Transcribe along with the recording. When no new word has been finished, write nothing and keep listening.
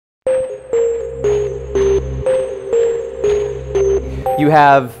You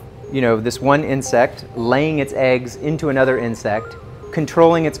have, this one insect laying its eggs into another insect,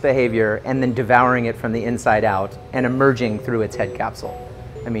 controlling its behavior, and then devouring it from the inside out and emerging through its head capsule.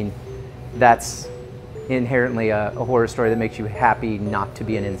 I mean, that's inherently a horror story that makes you happy not to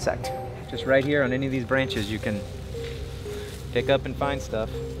be an insect. Just right here on any of these branches, you can pick up and find stuff.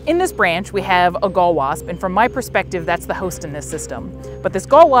 In this branch, we have a gall wasp, and from my perspective, that's the host in this system. But this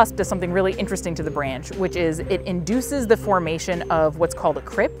gall wasp does something really interesting to the branch, which is it induces the formation of what's called a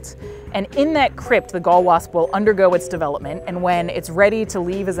crypt. And in that crypt, the gall wasp will undergo its development, and when it's ready to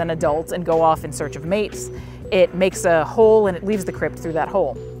leave as an adult and go off in search of mates, it makes a hole and it leaves the crypt through that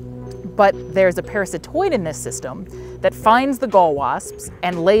hole. But there's a parasitoid in this system that finds the gall wasps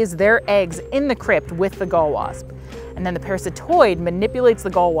and lays their eggs in the crypt with the gall wasp. And then the parasitoid manipulates the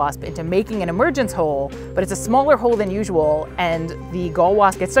gall wasp into making an emergence hole, but it's a smaller hole than usual, and the gall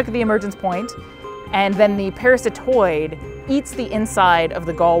wasp gets stuck at the emergence point, and then the parasitoid eats the inside of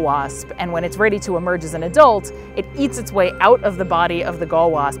the gall wasp, and when it's ready to emerge as an adult, it eats its way out of the body of the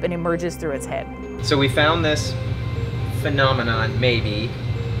gall wasp and emerges through its head. So we found this phenomenon, maybe,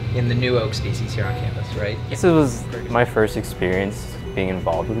 in the new oak species here on campus, right? This was my first experience being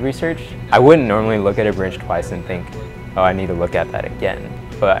involved with research. I wouldn't normally look at a branch twice and think, oh, I need to look at that again.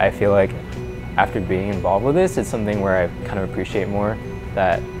 But I feel like after being involved with this, it's something where I kind of appreciate more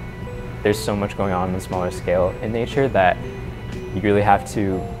that there's so much going on a smaller scale in nature that you really have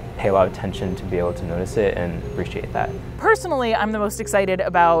to pay a lot of attention to be able to notice it and appreciate that. Personally, I'm the most excited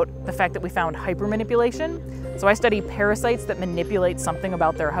about the fact that we found hypermanipulation. So I study parasites that manipulate something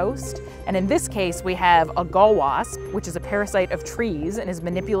about their host. And in this case, we have a gall wasp, which is a parasite of trees and is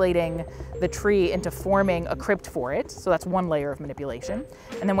manipulating the tree into forming a crypt for it. So that's one layer of manipulation.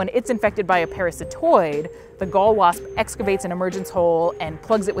 And then when it's infected by a parasitoid, the gall wasp excavates an emergence hole and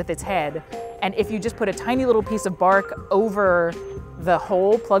plugs it with its head. And if you just put a tiny little piece of bark over the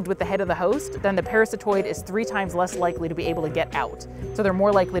hole plugged with the head of the host, then the parasitoid is 3 times less likely to be able to get out. So they're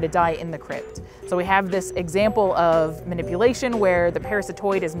more likely to die in the crypt. So we have this example of manipulation where the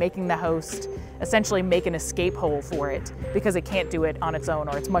parasitoid is making the host essentially make an escape hole for it because it can't do it on its own,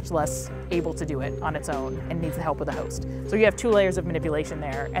 or it's much less able to do it on its own and needs the help of the host. So you have 2 layers of manipulation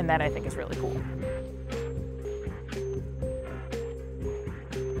there, and that I think is really cool.